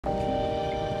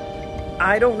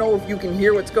I don't know if you can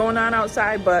hear what's going on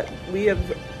outside, but we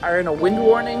are in a wind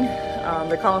warning.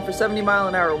 They're calling for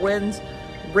 70-mile-an-hour winds.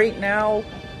 Right now,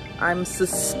 I'm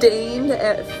sustained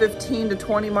at 15 to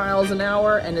 20 miles an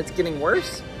hour, and it's getting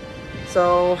worse.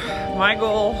 So my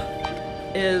goal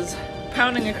is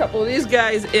pounding a couple of these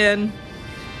guys in.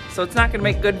 So it's not gonna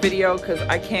make good video because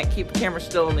I can't keep the camera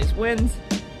still in these winds.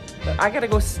 But I gotta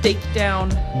go stake down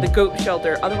the goat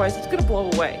shelter, otherwise it's gonna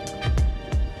blow away.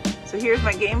 So here's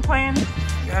my game plan.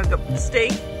 Gotta go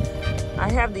stake. I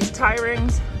have these tie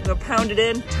rings. I'm gonna pound it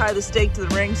in, tie the stake to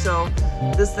the ring so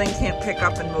this thing can't pick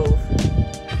up and move.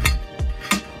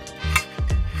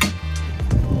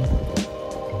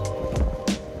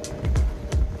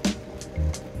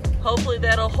 Hopefully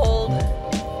that'll hold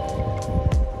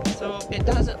so it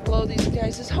doesn't blow these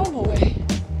guys' home away.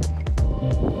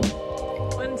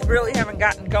 Winds really haven't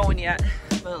gotten going yet,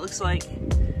 but it looks like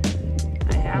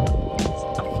I have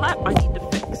a flap I need to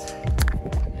fix.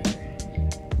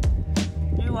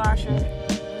 New washer,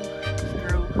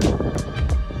 screw.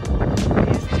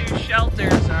 These two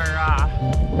shelters are,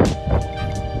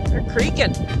 they're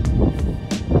creaking.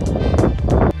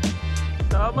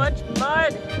 So much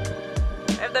mud.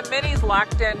 I have the minis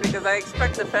locked in because I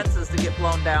expect the fences to get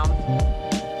blown down.